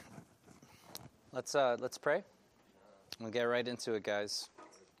Let's pray. We'll get right into it, guys.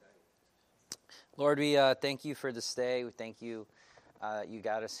 Lord, we thank you for this day. We thank you you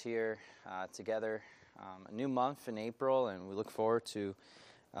got us here together a new month in April, and we look forward to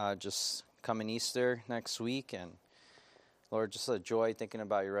just coming Easter next week. And Lord, just a joy thinking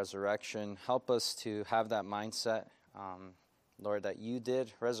about your resurrection. Help us to have that mindset, Lord, that you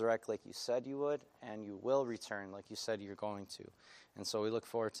did resurrect like you said you would, and you will return like you said you're going to. And so we look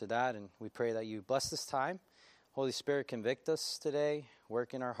forward to that, and we pray that you bless this time. Holy Spirit, convict us today,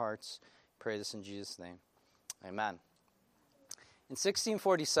 work in our hearts. Pray this in Jesus' name. Amen. In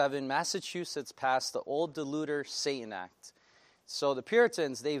 1647, Massachusetts passed the Old Deluder Satan Act. So the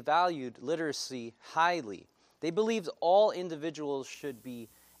Puritans, they valued literacy highly. They believed all individuals should be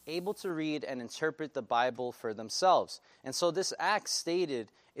able to read and interpret the Bible for themselves. And so this act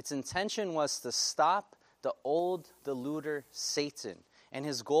stated its intention was to stop the old deluder Satan and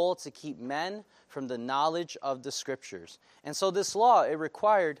his goal to keep men from the knowledge of the Scriptures. And so this law, it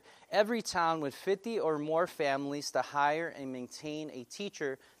required every town with 50 or more families to hire and maintain a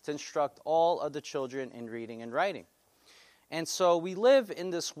teacher to instruct all of the children in reading and writing. And so we live in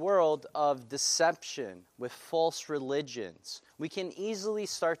this world of deception with false religions. We can easily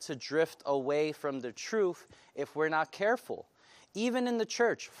start to drift away from the truth if we're not careful. Even in the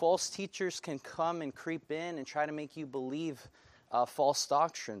church, false teachers can come and creep in and try to make you believe false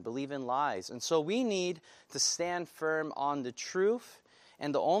doctrine, believe in lies. And so we need to stand firm on the truth.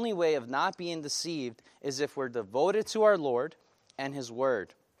 And the only way of not being deceived is if we're devoted to our Lord and His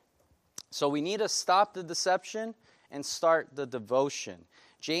Word. So we need to stop the deception and start the devotion.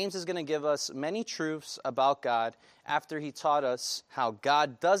 James is going to give us many truths about God after he taught us how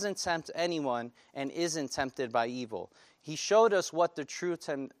God doesn't tempt anyone and isn't tempted by evil. He showed us what the true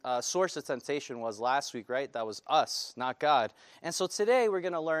source of temptation was last week, right? That was us, not God. And so today we're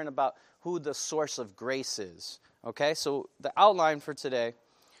going to learn about who the source of grace is. Okay, so the outline for today,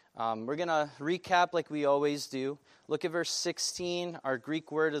 we're going to recap like we always do. Look at verse 16, our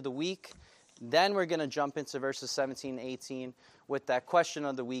Greek word of the week. Then we're going to jump into verses 17 and 18 with that question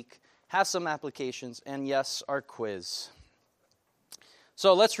of the week, have some applications, and yes, our quiz.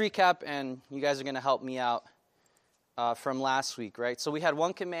 So let's recap, and you guys are going to help me out from last week, right? So we had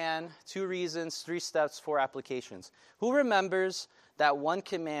one command, 2 reasons, 3 steps, 4 applications. Who remembers that one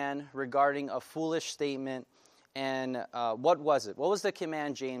command regarding a foolish statement, and what was it? What was the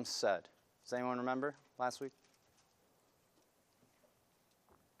command James said? Does anyone remember last week?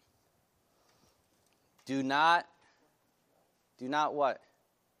 Do not what?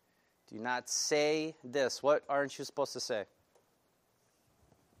 Do not say this. What aren't you supposed to say?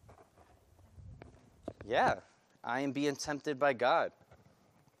 Yeah, I am being tempted by God.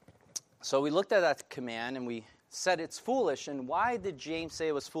 So we looked at that command and we said it's foolish. And why did James say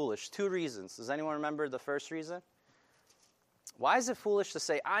it was foolish? 2 reasons. Does anyone remember the first reason? Why is it foolish to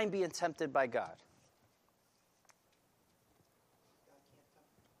say, I'm being tempted by God?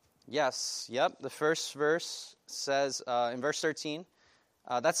 Yes, yep. The first verse says in verse 13,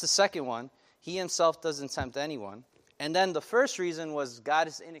 that's the second one. He himself doesn't tempt anyone. And then the first reason was God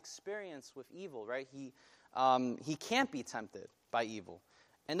is inexperienced with evil, right? He can't be tempted by evil.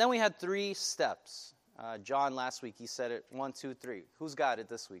 And then we had 3 steps. John last week, he said it 1, 2, 3. Who's got it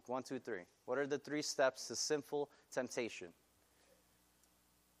this week? 1, 2, 3. What are the 3 steps to sinful temptation?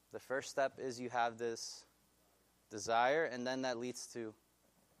 The first step is you have this desire, and then that leads to,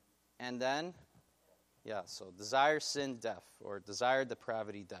 and then, so desire, sin, death, or desire,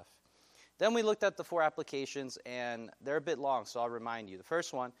 depravity, death. Then we looked at the 4 applications, and they're a bit long, so I'll remind you. The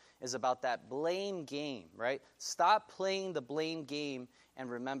first one is about that blame game, right? Stop playing the blame game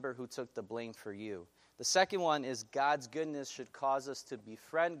and remember who took the blame for you. The second one is God's goodness should cause us to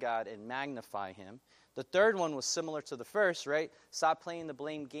befriend God and magnify Him. The third one was similar to the first, right? Stop playing the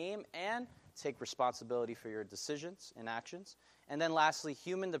blame game and take responsibility for your decisions and actions. And then lastly,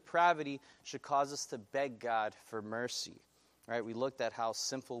 human depravity should cause us to beg God for mercy. Right? We looked at how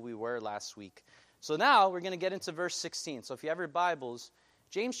sinful we were last week. So now we're going to get into verse 16. So if you have your Bibles,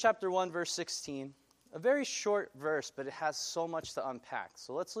 James chapter 1, verse 16, a very short verse, but it has so much to unpack.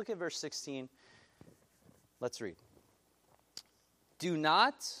 So let's look at verse 16. Let's read. Do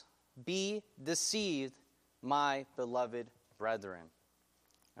not be deceived, my beloved brethren.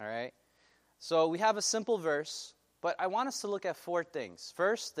 All right? So we have a simple verse, but I want us to look at 4 things.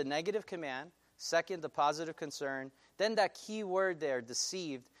 First, the negative command. Second, the positive concern. Then that key word there,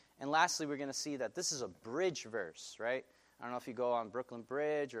 deceived. And lastly, we're going to see that this is a bridge verse, right? I don't know if you go on Brooklyn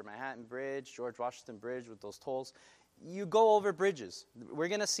Bridge or Manhattan Bridge, George Washington Bridge with those tolls. You go over bridges. We're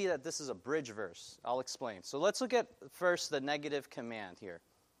going to see that this is a bridge verse. I'll explain. So let's look at first the negative command here.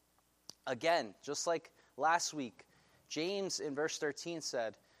 Again, just like last week, James in verse 13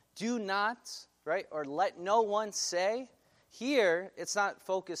 said, do not, right, or let no one say. Here, it's not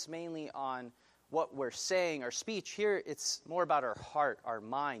focused mainly on what we're saying, our speech. Here, it's more about our heart, our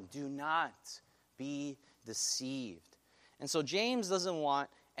mind. Do not be deceived. And so James doesn't want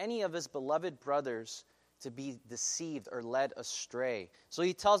any of his beloved brothers to be deceived or led astray. So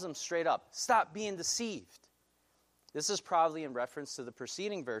he tells them straight up, stop being deceived. This is probably in reference to the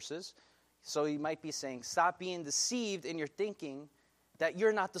preceding verses. So he might be saying, stop being deceived in your thinking that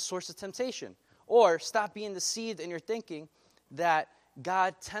you're not the source of temptation. Or stop being deceived in your thinking that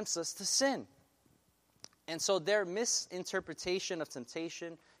God tempts us to sin. And so their misinterpretation of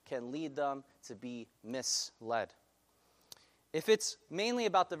temptation can lead them to be misled. If it's mainly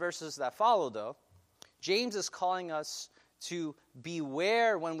about the verses that follow, though, James is calling us to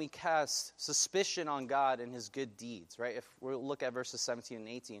beware when we cast suspicion on God and his good deeds, right? If we look at verses 17 and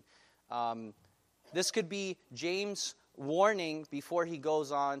 18, this could be James' warning before he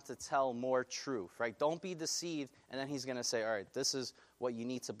goes on to tell more truth, right? Don't be deceived, and then he's going to say, all right, this is what you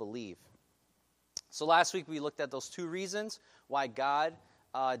need to believe. So last week we looked at those two reasons why God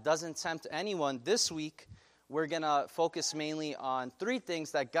doesn't tempt anyone. This week we're going to focus mainly on three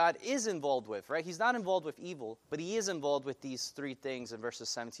things that God is involved with, right? He's not involved with evil, but he is involved with these three things in verses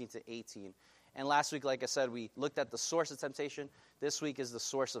 17 to 18. And last week, like I said, we looked at the source of temptation. This week is the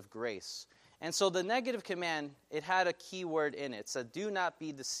source of grace. And so the negative command, it had a key word in it. It said, do not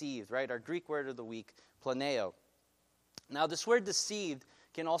be deceived, right? Our Greek word of the week, planeo. Now, this word deceived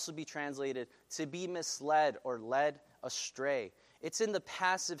can also be translated to be misled or led astray. It's in the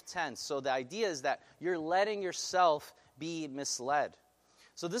passive tense. So the idea is that you're letting yourself be misled.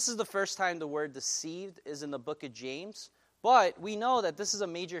 So this is the first time the word deceived is in the book of James. But we know that this is a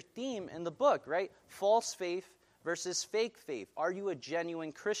major theme in the book, right? False faith versus fake faith. Are you a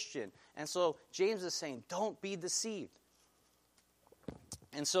genuine Christian? And so James is saying, don't be deceived.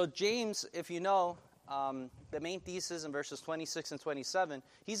 And so James, if you know, the main thesis in verses 26 and 27,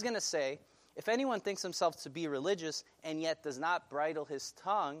 he's going to say, if anyone thinks himself to be religious and yet does not bridle his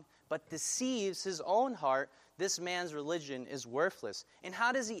tongue, but deceives his own heart, this man's religion is worthless. And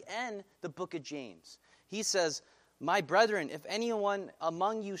how does he end the book of James? He says, my brethren, if anyone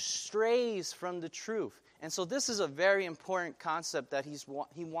among you strays from the truth. And so this is a very important concept that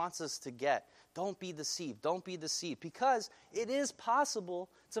he wants us to get. Don't be deceived. Don't be deceived. Because it is possible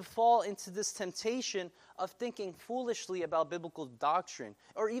to fall into this temptation of thinking foolishly about biblical doctrine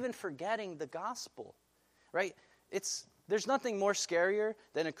or even forgetting the gospel, right? There's nothing more scarier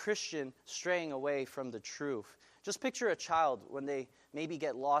than a Christian straying away from the truth. Just picture a child when they maybe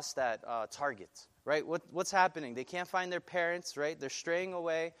get lost at Target, right? What's happening? They can't find their parents, right? They're straying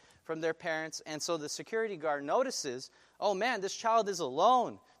away from their parents. And so the security guard notices, oh man, this child is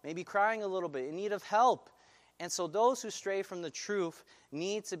alone, maybe crying a little bit, in need of help. And so those who stray from the truth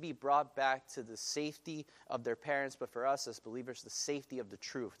need to be brought back to the safety of their parents. But for us as believers, the safety of the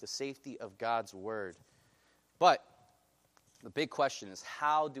truth, the safety of God's word. But the big question is,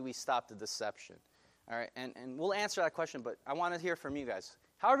 how do we stop the deception? All right, and we'll answer that question, but I want to hear from you guys.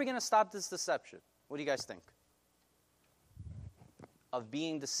 How are we going to stop this deception? What do you guys think? Of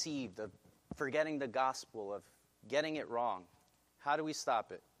being deceived, of forgetting the gospel, of getting it wrong. How do we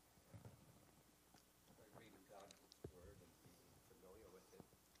stop it?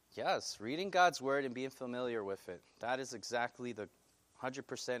 Yes, reading God's word and being familiar with it. That is exactly the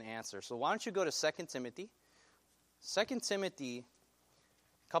 100% answer. So why don't you go to 2 Timothy? 2 Timothy,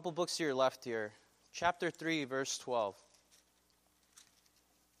 a couple books to your left here. Chapter 3, verse 12.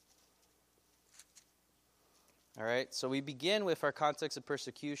 All right, so we begin with our context of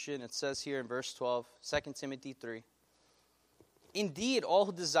persecution. It says here in verse 12, 2 Timothy 3. Indeed, all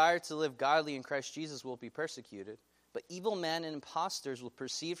who desire to live godly in Christ Jesus will be persecuted, but evil men and impostors will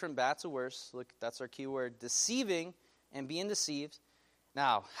proceed from bad to worse. Look, that's our key word, deceiving and being deceived.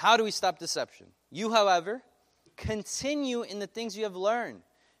 Now, how do we stop deception? You, however, continue in the things you have learned.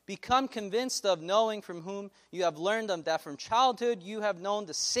 Become convinced of knowing from whom you have learned them, that from childhood you have known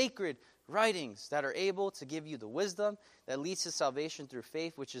the sacred writings that are able to give you the wisdom that leads to salvation through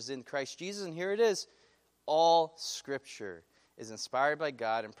faith, which is in Christ Jesus. And here it is. All Scripture is inspired by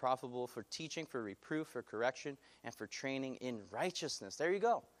God and profitable for teaching, for reproof, for correction, and for training in righteousness. There you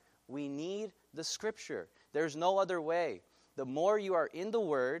go. We need the Scripture. There's no other way. The more you are in the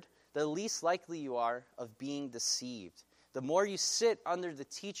Word, the least likely you are of being deceived. The more you sit under the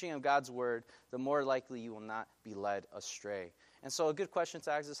teaching of God's Word, the more likely you will not be led astray. And so a good question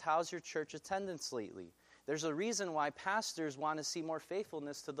to ask is, how's your church attendance lately? There's a reason why pastors want to see more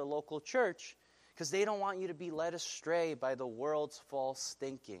faithfulness to the local church, because they don't want you to be led astray by the world's false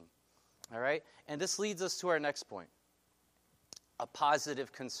thinking. All right? And this leads us to our next point, a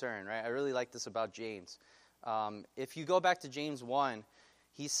positive concern, right? I really like this about James. If you go back to James 1,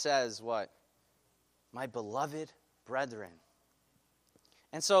 he says what? My beloved brethren.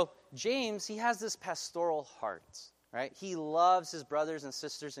 And so James, he has this pastoral heart, right? He loves his brothers and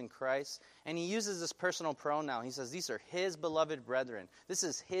sisters in Christ, and he uses this personal pronoun. He says these are his beloved brethren. This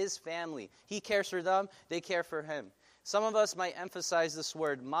is his family. He cares for them. They care for him. Some of us might emphasize this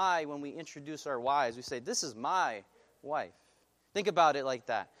word my when we introduce our wives. We say, this is my wife. Think about it like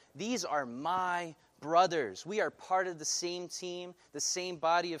that. These are my brothers. We are part of the same team, the same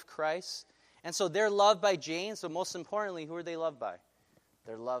body of Christ. And so they're loved by James, but most importantly, who are they loved by?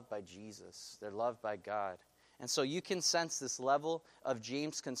 They're loved by Jesus. They're loved by God. And so you can sense this level of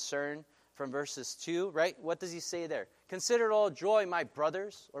James' concern from verses 2, right? What does he say there? Consider it all joy, my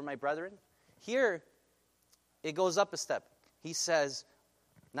brothers or my brethren. Here, it goes up a step. He says,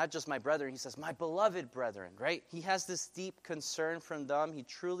 not just my brethren, he says, my beloved brethren, right? He has this deep concern from them. He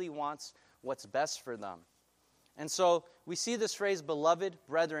truly wants what's best for them. And so we see this phrase, beloved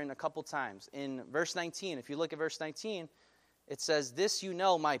brethren, a couple times. In verse 19, if you look at verse 19, it says, this you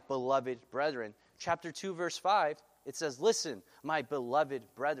know, my beloved brethren. Chapter 2, verse 5, it says, listen, my beloved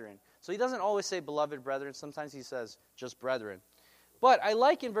brethren. So he doesn't always say beloved brethren. Sometimes he says just brethren. But I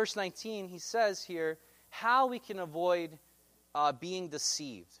like in verse 19, he says here, how we can avoid being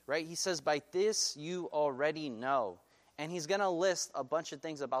deceived, right? He says, by this you already know. And he's going to list a bunch of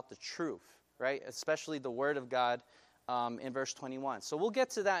things about the truth, right? Especially the word of God in verse 21. So we'll get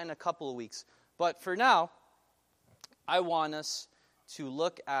to that in a couple of weeks. But for now, I want us to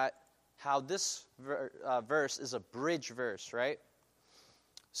look at how this verse is a bridge verse, right?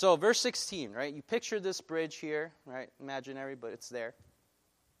 So verse 16, right? You picture this bridge here, right? Imaginary, but it's there.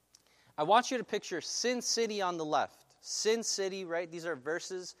 I want you to picture Sin City on the left. Sin City, right? These are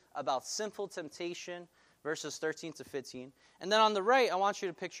verses about sinful temptation, verses 13 to 15. And then on the right, I want you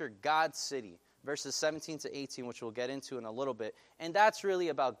to picture God's city, verses 17 to 18, which we'll get into in a little bit. And that's really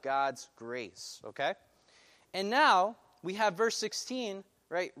about God's grace, okay? And now we have verse 16,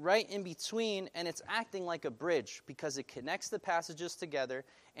 right in between, and it's acting like a bridge because it connects the passages together,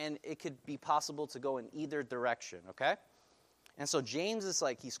 and it could be possible to go in either direction, okay? And so James is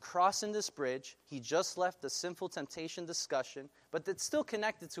like, he's crossing this bridge. He just left the sinful temptation discussion, but it's still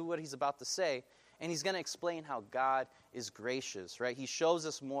connected to what he's about to say, and he's going to explain how God is gracious, right? He shows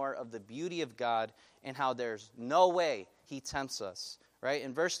us more of the beauty of God and how there's no way he tempts us. Right?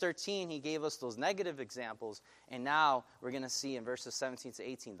 In verse 13, he gave us those negative examples, and now we're going to see in verses 17 to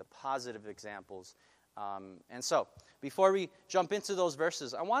 18 the positive examples. And so, before we jump into those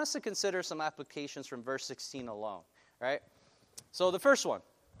verses, I want us to consider some applications from verse 16 alone. Right? So the first one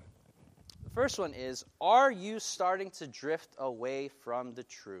is, are you starting to drift away from the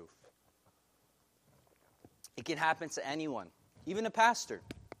truth? It can happen to anyone, even a pastor.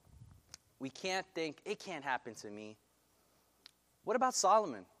 We can't think, it can't happen to me. What about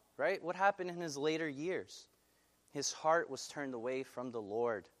Solomon, right? What happened in his later years? His heart was turned away from the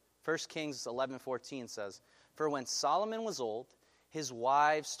Lord. 1 Kings 11:14 says, for when Solomon was old, his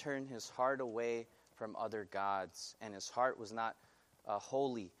wives turned his heart away from other gods, and his heart was not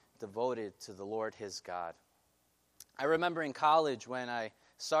wholly devoted to the Lord his God. I remember in college when I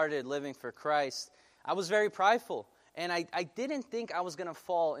started living for Christ, I was very prideful, and I didn't think I was going to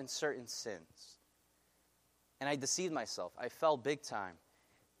fall in certain sins. And I deceived myself. I fell big time.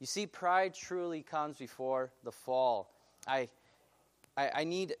 You see, pride truly comes before the fall. I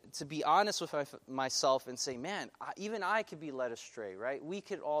need to be honest with myself and say, man, even I could be led astray, right? We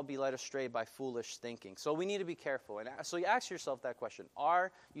could all be led astray by foolish thinking. So we need to be careful. And so you ask yourself that question.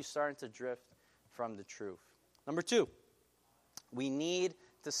 Are you starting to drift from the truth? Number 2, we need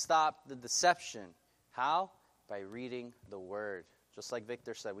to stop the deception. How? By reading the Word. Just like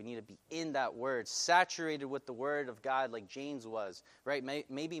Victor said, we need to be in that Word, saturated with the Word of God like James was, right?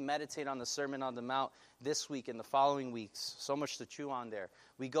 Maybe meditate on the Sermon on the Mount this week and the following weeks. So much to chew on there.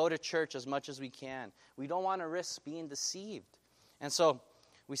 We go to church as much as we can. We don't want to risk being deceived. And so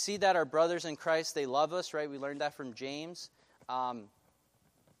we see that our brothers in Christ, they love us, right? We learned that from James. And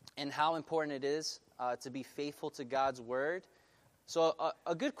how important it is to be faithful to God's Word. So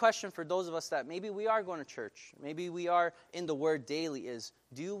a good question for those of us that maybe we are going to church, maybe we are in the Word daily is,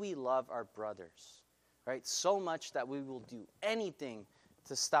 do we love our brothers? Right? So much that we will do anything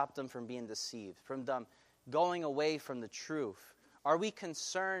to stop them from being deceived, from them going away from the truth. Are we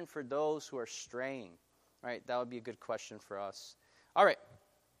concerned for those who are straying? Right? That would be a good question for us. All right.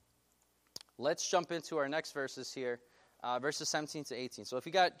 Let's jump into our next verses here, verses 17 to 18. So if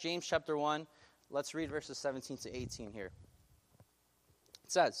you got James chapter 1, let's read verses 17 to 18 here.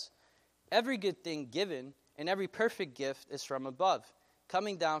 It says, Every good thing given and every perfect gift is from above,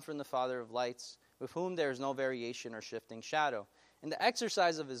 coming down from the Father of lights, with whom there is no variation or shifting shadow. In the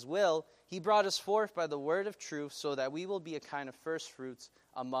exercise of his will, he brought us forth by the word of truth, so that we will be a kind of first fruits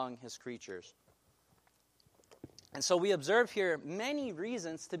among his creatures. And so we observe here many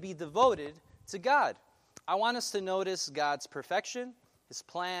reasons to be devoted to God. I want us to notice God's perfection, his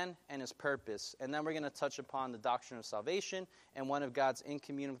plan, and his purpose. And then we're going to touch upon the doctrine of salvation and one of God's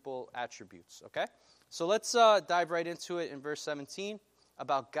incommunicable attributes. Okay? So let's dive right into it in verse 17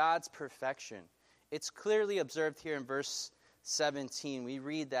 about God's perfection. It's clearly observed here in verse 17. We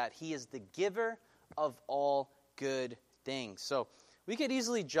read that he is the giver of all good things. So we could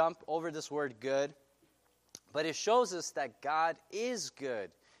easily jump over this word good, but it shows us that God is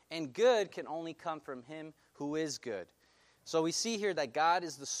good, and good can only come from him who is good. So we see here that God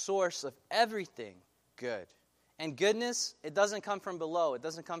is the source of everything good. And goodness, it doesn't come from below. It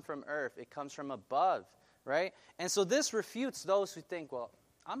doesn't come from earth. It comes from above, right? And so this refutes those who think, well,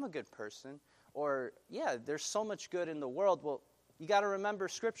 I'm a good person. Or, yeah, there's so much good in the world. Well, you got to remember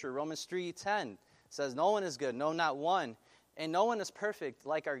Scripture. Romans 3:10 says, no one is good, no, not one. And no one is perfect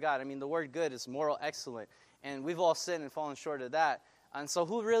like our God. I mean, the word good is moral excellent. And we've all sinned and fallen short of that. And so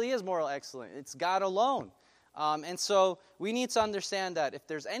who really is moral excellent? It's God alone. And so we need to understand that if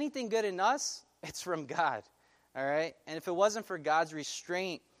there's anything good in us, it's from God. All right? And if it wasn't for God's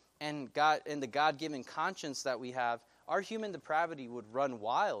restraint and the God-given conscience that we have, our human depravity would run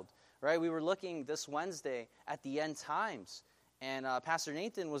wild. Right? We were looking this Wednesday at the end times. And Pastor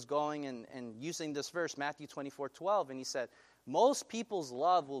Nathan was going and using this verse, Matthew 24:12, and he said, most people's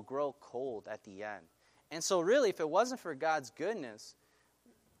love will grow cold at the end. And so really, if it wasn't for God's goodness,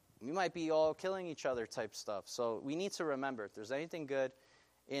 we might be all killing each other type stuff. So we need to remember, if there's anything good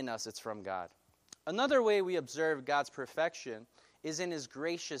in us, it's from God. Another way we observe God's perfection is in his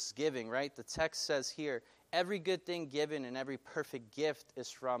gracious giving, right? The text says here, every good thing given and every perfect gift is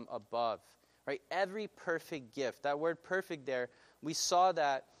from above, right? Every perfect gift. That word perfect there, we saw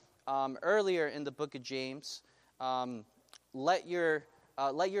that earlier in the book of James. Let your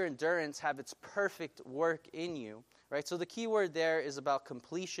endurance have its perfect work in you, right? So the key word there is about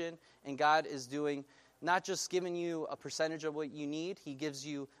completion, and God is doing not just giving you a percentage of what you need, he gives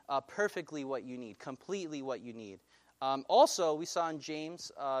you perfectly what you need, completely what you need. Also, we saw in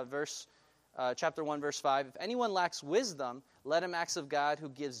James chapter 1, verse 5, if anyone lacks wisdom, let him ask of God, who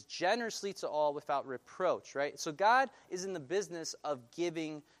gives generously to all without reproach, right? So God is in the business of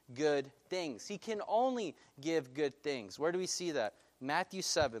giving good things. He can only give good things. Where do we see that? Matthew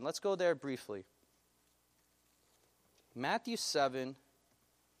 7. Let's go there briefly. Matthew 7,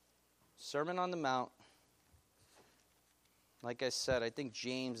 Sermon on the Mount. Like I said, I think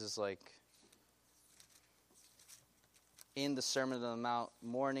James is like in the Sermon on the Mount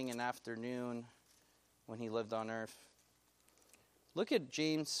morning and afternoon when he lived on earth. Look at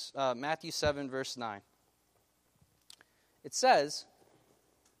Matthew 7, verse 9. It says,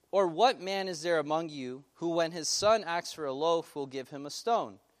 or what man is there among you who when his son asks for a loaf will give him a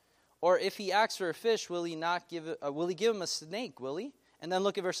stone? Or if he asks for a fish, will he give him a snake, will he? And then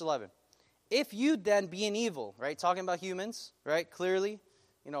look at verse 11. If you then, being evil, right, talking about humans, right, clearly,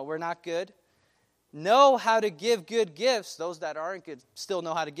 we're not good, know how to give good gifts, those that aren't good still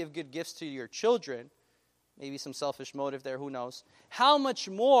know how to give good gifts to your children, maybe some selfish motive there, who knows, how much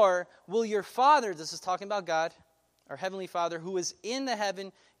more will your Father, this is talking about God, our Heavenly Father, who is in the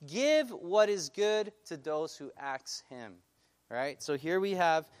heaven, give what is good to those who ask him, right? So here we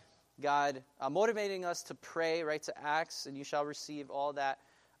have God motivating us to pray, right, to ask, and you shall receive all that.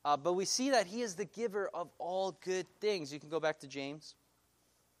 But we see that he is the giver of all good things. You can go back to James.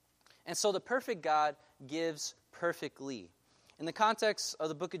 And so the perfect God gives perfectly. In the context of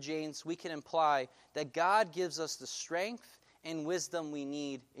the book of James, we can imply that God gives us the strength and wisdom we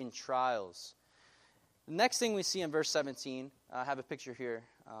need in trials. The next thing we see in verse 17, I have a picture here.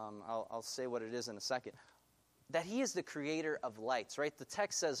 I'll say what it is in a second. That he is the creator of lights, right? The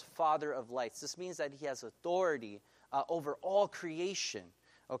text says Father of lights. This means that he has authority over all creation.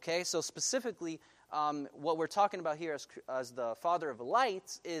 Okay, so specifically, what we're talking about here as the Father of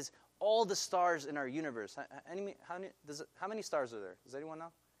lights is all the stars in our universe. How many stars are there? Does anyone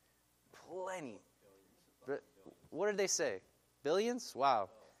know? Plenty. What did they say? Billions? Wow.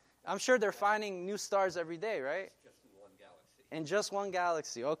 I'm sure they're finding new stars every day, right? Just in one galaxy. In just one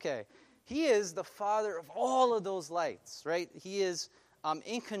galaxy, okay. He is the Father of all of those lights, right? He is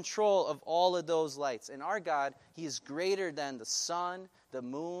in control of all of those lights. And our God, he is greater than the sun, the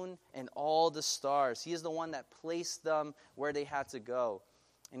moon, and all the stars. He is the one that placed them where they had to go.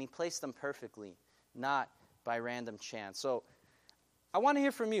 And he placed them perfectly, not by random chance. So I want to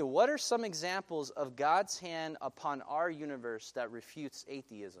hear from you. What are some examples of God's hand upon our universe that refutes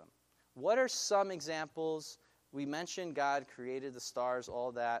atheism? What are some examples? We mentioned God created the stars,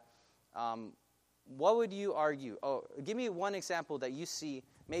 all that. What would you argue? Oh, give me one example that you see,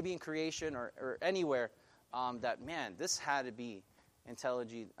 maybe in creation or anywhere, that, man, this had to be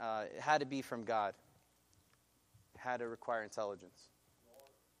intelligent, it had to be from God. It had to require intelligence.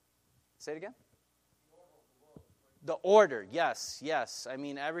 Say it again? The order, yes. I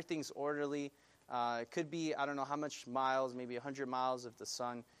mean, everything's orderly. It could be, I don't know how much miles, maybe 100 miles if the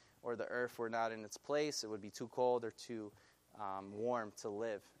sun or the earth were not in its place. It would be too cold or too warm to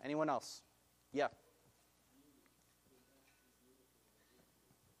live. Anyone else? Yeah.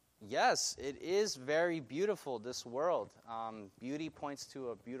 Yes, it is very beautiful, this world. Beauty points to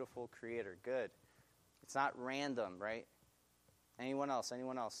a beautiful creator. Good. It's not random, right? Anyone else?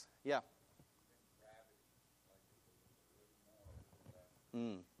 Yeah.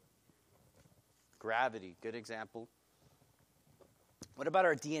 Gravity, good example. What about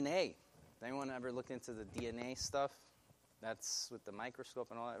our DNA? Anyone ever look into the DNA stuff? That's with the microscope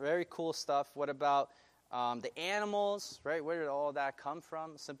and all that. Very cool stuff. What about the animals, right? Where did all that come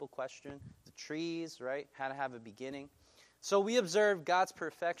from? Simple question. The trees, right? Had to have a beginning. So we observe God's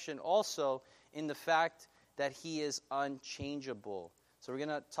perfection also in the fact that he is unchangeable. So we're going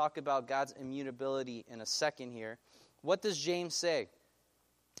to talk about God's immutability in a second here. What does James say?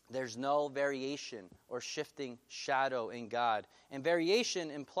 There's no variation or shifting shadow in God. And variation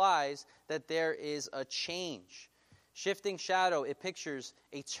implies that there is a change. Shifting shadow, it pictures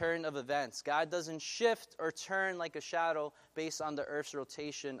a turn of events. God doesn't shift or turn like a shadow based on the earth's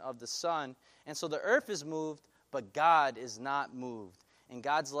rotation of the sun. And so the earth is moved, but God is not moved. In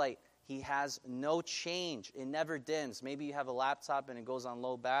God's light, he has no change. It never dims. Maybe you have a laptop and it goes on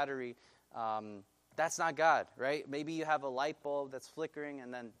low battery. That's not God, right? Maybe you have a light bulb that's flickering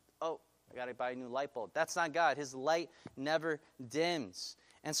and then, oh, I got to buy a new light bulb. That's not God. His light never dims.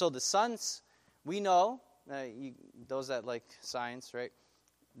 And so the suns, we know, those that like science, right?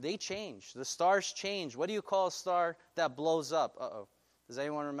 They change. The stars change. What do you call a star that blows up? Does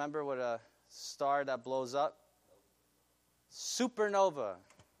anyone remember what a star that blows up? Supernova.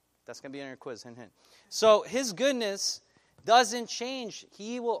 That's going to be in your quiz. Hint, hint. So his goodness doesn't change.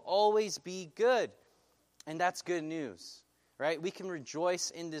 He will always be good. And that's good news, right? We can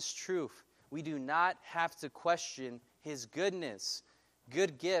rejoice in this truth. We do not have to question his goodness.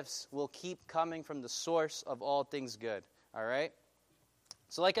 Good gifts will keep coming from the source of all things good, all right?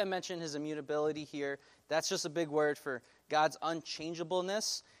 So like I mentioned, his immutability here, that's just a big word for God's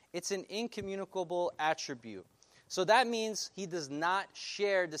unchangeableness. It's an incommunicable attribute. So that means he does not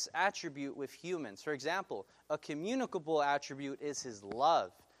share this attribute with humans. For example, a communicable attribute is his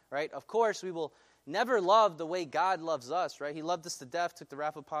love, right? Of course, we will never love the way God loves us, right? He loved us to death, took the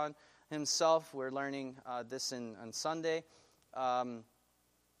wrath upon himself. We're learning this on Sunday.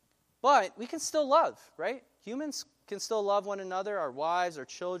 But we can still love, right? Humans can still love one another, our wives, our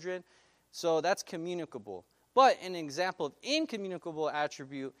children. So that's communicable. But an example of incommunicable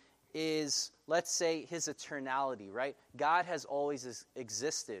attribute is, let's say, his eternality, right? God has always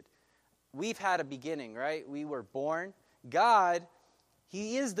existed. We've had a beginning, right? We were born. God,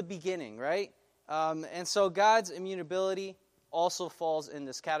 he is the beginning, right? And so God's immutability also falls in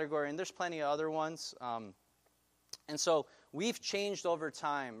this category. And there's plenty of other ones. And so we've changed over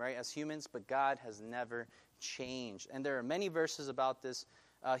time, right, as humans, but God has never changed. And there are many verses about this.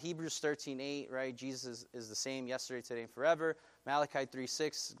 Hebrews 13:8, right, Jesus is the same yesterday, today, and forever. Malachi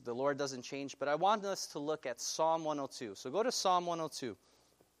 3:6, the Lord doesn't change. But I want us to look at Psalm 102. So go to Psalm 102.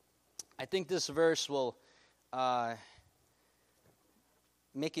 I think this verse will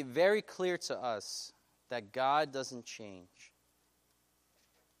make it very clear to us that God doesn't change.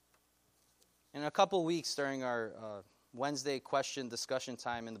 In a couple weeks during our Wednesday question discussion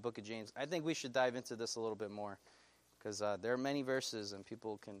time in the book of James, I think we should dive into this a little bit more, because there are many verses and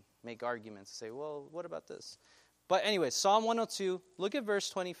people can make arguments, say, well, what about this? But anyway, Psalm 102, look at verse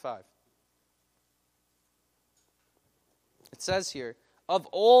 25. It says here, of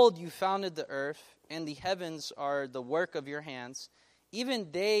old you founded the earth, and the heavens are the work of your hands.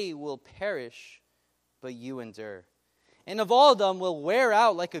 Even they will perish, but you endure. And of all of them will wear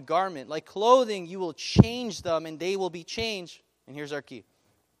out like a garment. Like clothing, you will change them, and they will be changed. And here's our key.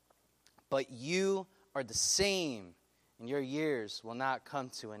 But you are the same, and your years will not come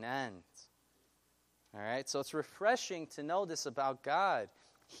to an end. All right, so it's refreshing to know this about God.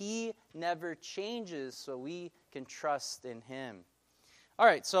 He never changes, so we can trust in him. All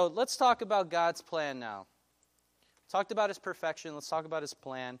right, so let's talk about God's plan now. Talked about his perfection. Let's talk about his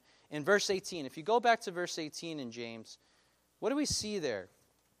plan. In verse 18, if you go back to verse 18 in James, what do we see there?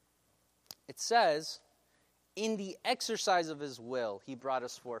 It says, in the exercise of his will, he brought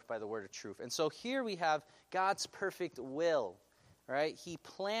us forth by the word of truth. And so here we have God's perfect will, right? He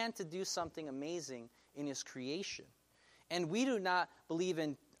planned to do something amazing in his creation. And we do not believe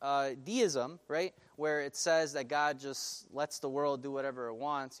in deism, right, where it says that God just lets the world do whatever it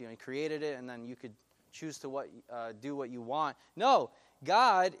wants. He created it, and then you could choose to do what you want. No,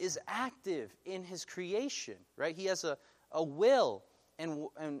 God is active in his creation, right? He has a will,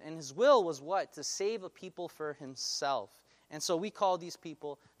 and his will was what? To save a people for himself. And so we call these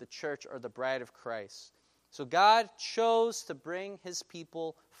people the church or the bride of Christ. So God chose to bring his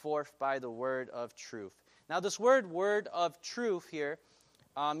people forth by the word of truth. Now this word of truth here,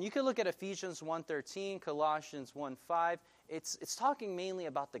 you can look at Ephesians 1:13, Colossians 1:5. It's talking mainly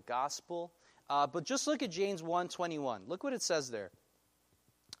about the gospel. But just look at James 1:21. Look what it says there.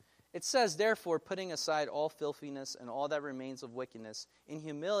 It says, therefore, putting aside all filthiness and all that remains of wickedness, in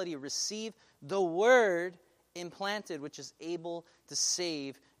humility receive the word implanted, which is able to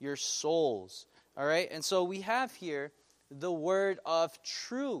save your souls. All right? And so we have here the word of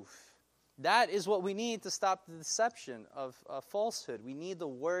truth. That is what we need to stop the deception of falsehood. We need the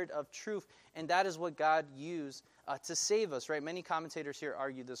word of truth, and that is what God used to save us, right? Many commentators here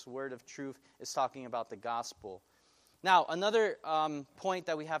argue this word of truth is talking about the gospel. Now, another point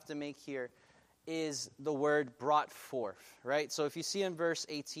that we have to make here is the word brought forth, right? So if you see in verse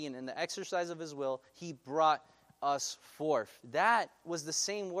 18, in the exercise of his will, he brought us forth. That was the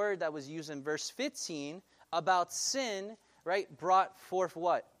same word that was used in verse 15 about sin, right? Brought forth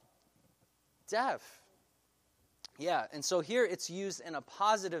what? Death. Yeah, and so here it's used in a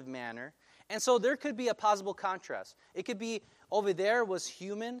positive manner. And so there could be a possible contrast. It could be over there was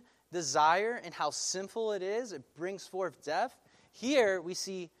human desire and how sinful it is. It brings forth death. Here we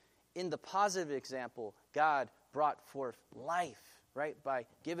see in the positive example, God brought forth life, right? By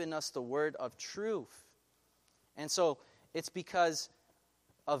giving us the word of truth. And so it's because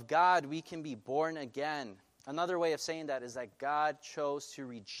of God we can be born again. Another way of saying that is that God chose to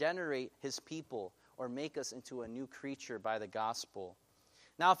regenerate his people or make us into a new creature by the gospel.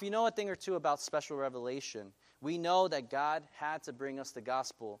 Now, if you know a thing or two about special revelation, we know that God had to bring us the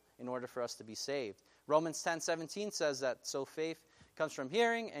gospel in order for us to be saved. Romans 10:17 says that, so faith comes from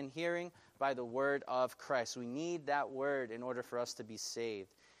hearing, and hearing by the word of Christ. We need that word in order for us to be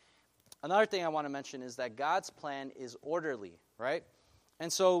saved. Another thing I want to mention is that God's plan is orderly, right?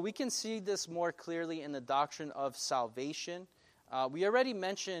 And so we can see this more clearly in the doctrine of salvation. We already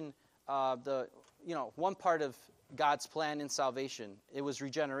mentioned one part of God's plan in salvation. It was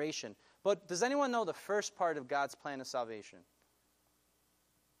regeneration. But does anyone know the first part of God's plan of salvation?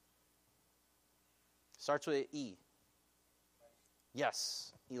 Starts with E.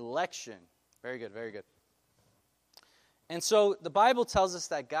 Yes, election. Very good, very good. And so the Bible tells us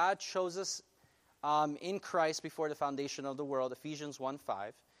that God chose us in Christ before the foundation of the world, Ephesians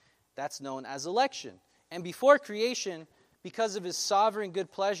 1:5. That's known as election. And before creation, because of his sovereign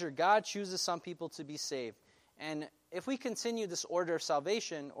good pleasure, God chooses some people to be saved. And if we continue this order of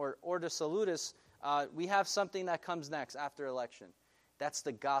salvation, or ordo salutis, we have something that comes next after election. That's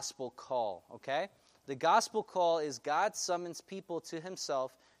the gospel call, okay? The gospel call is God summons people to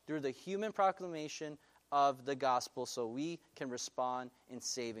himself through the human proclamation of the gospel so we can respond in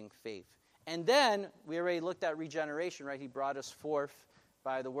saving faith. And then, we already looked at regeneration, right? He brought us forth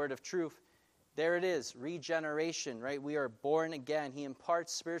by the word of truth. There it is, regeneration, right? We are born again. He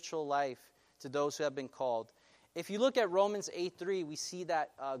imparts spiritual life to those who have been called. If you look at Romans 8:3, we see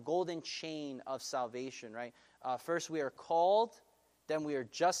that golden chain of salvation, right? First we are called, then we are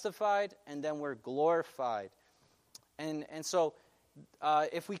justified, and then we're glorified. And so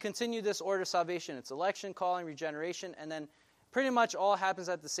if we continue this order of salvation, it's election, calling, regeneration, and then pretty much all happens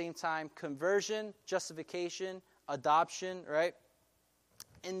at the same time. Conversion, justification, adoption, right?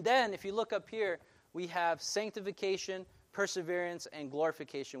 And then if you look up here, we have sanctification, perseverance, and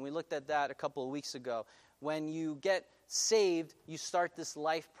glorification. We looked at that a couple of weeks ago. When you get saved, you start this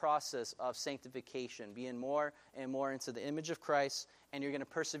life process of sanctification, being more and more into the image of Christ, and you're going to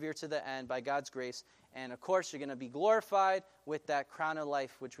persevere to the end by God's grace. And, of course, you're going to be glorified with that crown of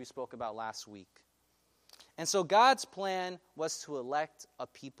life, which we spoke about last week. And so God's plan was to elect a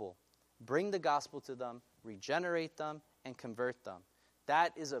people, bring the gospel to them, regenerate them, and convert them.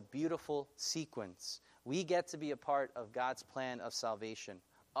 That is a beautiful sequence. We get to be a part of God's plan of salvation.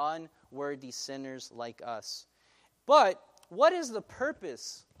 Unworthy sinners like us. But what is the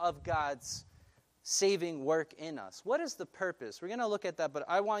purpose of God's saving work in us? What is the purpose? We're going to look at that, but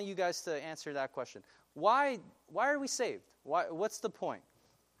I want you guys to answer that question. Why are we saved? What's the point?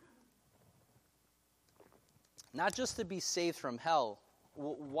 Not just to be saved from hell.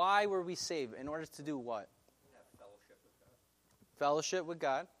 Why were we saved? In order to do what? Have fellowship with God. Fellowship with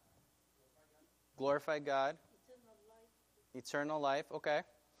God. Glorify God. Eternal life. Okay.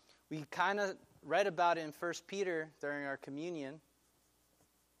 We kind of read about it in 1 Peter during our communion.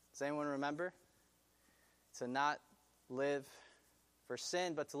 Does anyone remember? To not live for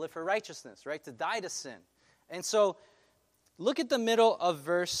sin, but to live for righteousness, right? To die to sin. And so, look at the middle of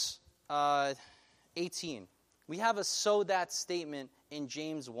verse 18. We have a "so that" statement in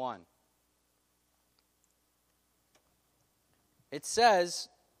James 1. It says,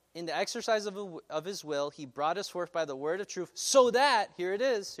 in the exercise of his will, he brought us forth by the word of truth, so that, here it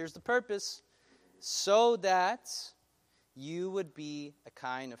is, here's the purpose, so that you would be a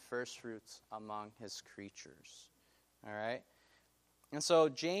kind of first fruits among his creatures. All right? And so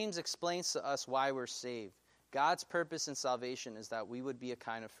James explains to us why we're saved. God's purpose in salvation is that we would be a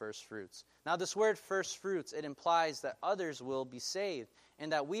kind of first fruits. Now, this word first fruits, it implies that others will be saved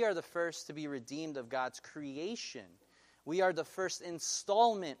and that we are the first to be redeemed of God's creation. We are the first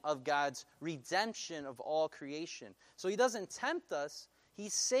installment of God's redemption of all creation. So he doesn't tempt us, he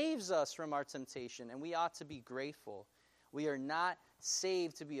saves us from our temptation, and we ought to be grateful. We are not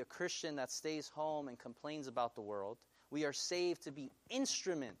saved to be a Christian that stays home and complains about the world. We are saved to be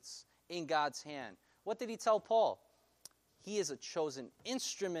instruments in God's hand. What did he tell Paul? He is a chosen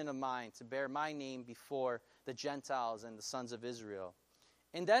instrument of mine to bear my name before the Gentiles and the sons of Israel.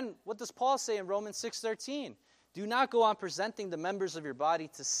 And then what does Paul say in Romans 6:13? Do not go on presenting the members of your body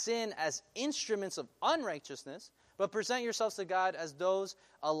to sin as instruments of unrighteousness, but present yourselves to God as those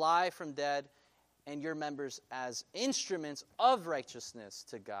alive from dead, and your members as instruments of righteousness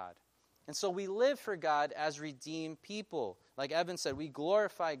to God. And so we live for God as redeemed people. Like Evan said, we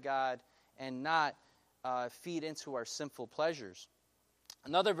glorify God and not feed into our sinful pleasures.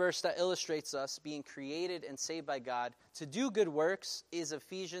 Another verse that illustrates us being created and saved by God to do good works is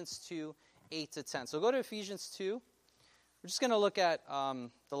Ephesians 2:8-10. So go to Ephesians 2. We're just going to look at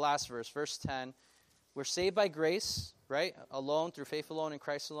the last verse, verse 10. We're saved by grace, right? Alone, through faith alone, in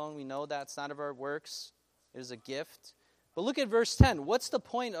Christ alone. We know that it's not of our works. It is a gift. But look at verse 10. What's the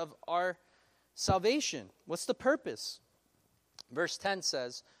point of our salvation? What's the purpose? Verse 10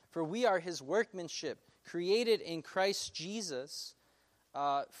 says, "For we are his workmanship, created in Christ Jesus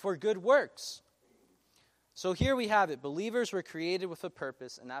for good works." So here we have it. Believers were created with a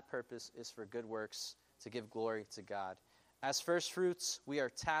purpose, and that purpose is for good works to give glory to God. As first fruits, we are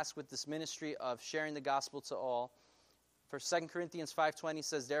tasked with this ministry of sharing the gospel to all. For 2 Corinthians 5:20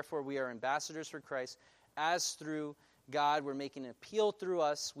 says, "Therefore we are ambassadors for Christ, as through God we're making an appeal through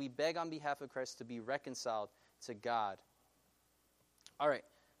us. We beg on behalf of Christ to be reconciled to God." All right.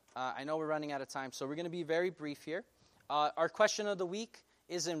 I know we're running out of time, so we're going to be very brief here. Our question of the week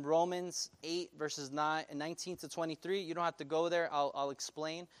is in Romans 8, verses 19-23. You don't have to go there. I'll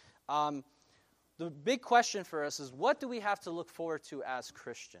explain. The big question for us is, what do we have to look forward to as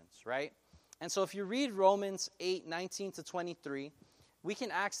Christians, right? And so if you read Romans 8, 19-23, we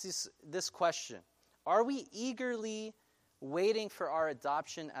can ask this question. Are we eagerly waiting for our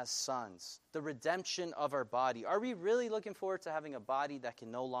adoption as sons, the redemption of our body? Are we really looking forward to having a body that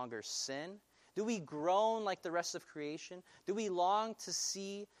can no longer sin? Do we groan like the rest of creation? Do we long to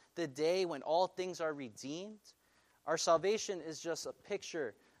see the day when all things are redeemed? Our salvation is just a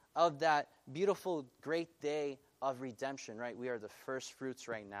picture of that beautiful, great day of redemption, right? We are the first fruits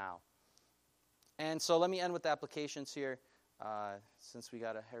right now. And so let me end with the applications here, since we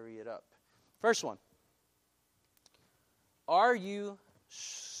got to hurry it up. First one. Are you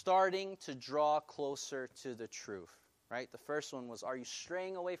starting to draw closer to the truth? Right? The first one was, are you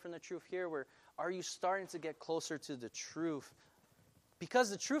straying away from the truth? Here, are you starting to get closer to the truth? Because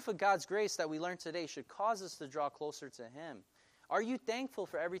the truth of God's grace that we learned today should cause us to draw closer to him. Are you thankful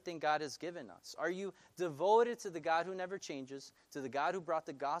for everything God has given us? Are you devoted to the God who never changes, to the God who brought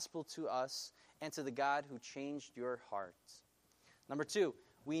the gospel to us, and to the God who changed your heart? Number two,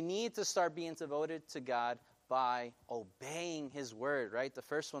 we need to start being devoted to God by obeying his word, right? The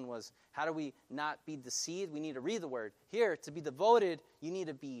first one was, how do we not be deceived? We need to read the word. Here, to be devoted, you need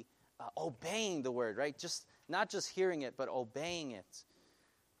to be obeying the word, right? Not just hearing it, but obeying it.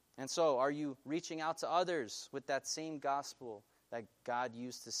 And so, are you reaching out to others with that same gospel that God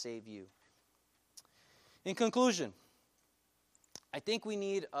used to save you? In conclusion, I think we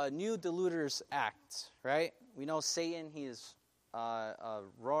need a new Deluders Act, right? We know Satan, he is a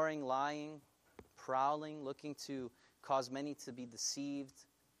roaring, lying, prowling, looking to cause many to be deceived,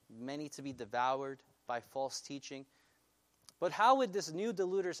 many to be devoured by false teaching. But how would this new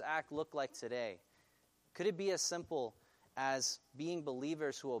Deluders Act look like today? Could it be as simple as being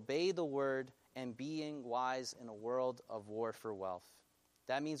believers who obey the word and being wise in a world of war for wealth.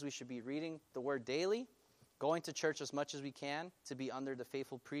 That means we should be reading the Word daily, going to church as much as we can to be under the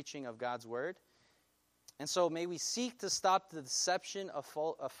faithful preaching of God's Word. And so may we seek to stop the deception of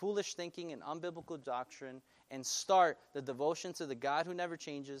foolish thinking and unbiblical doctrine and start the devotion to the God who never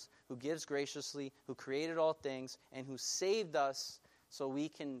changes, who gives graciously, who created all things, and who saved us so we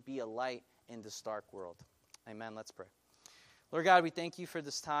can be a light in this dark world. Amen. Let's pray. Lord God, we thank you for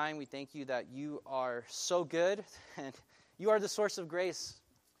this time. We thank you that you are so good, and you are the source of grace.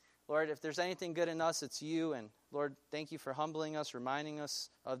 Lord, if there's anything good in us, it's you. And Lord, thank you for humbling us, reminding us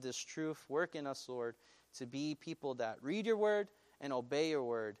of this truth. Work in us, Lord, to be people that read your word and obey your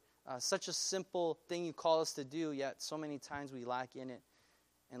word. Such a simple thing you call us to do, yet so many times we lack in it.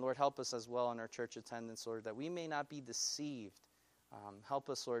 And Lord, help us as well in our church attendance, Lord, that we may not be deceived. Help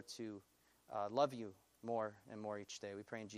us, Lord, to love you more and more each day. We pray in Jesus' name.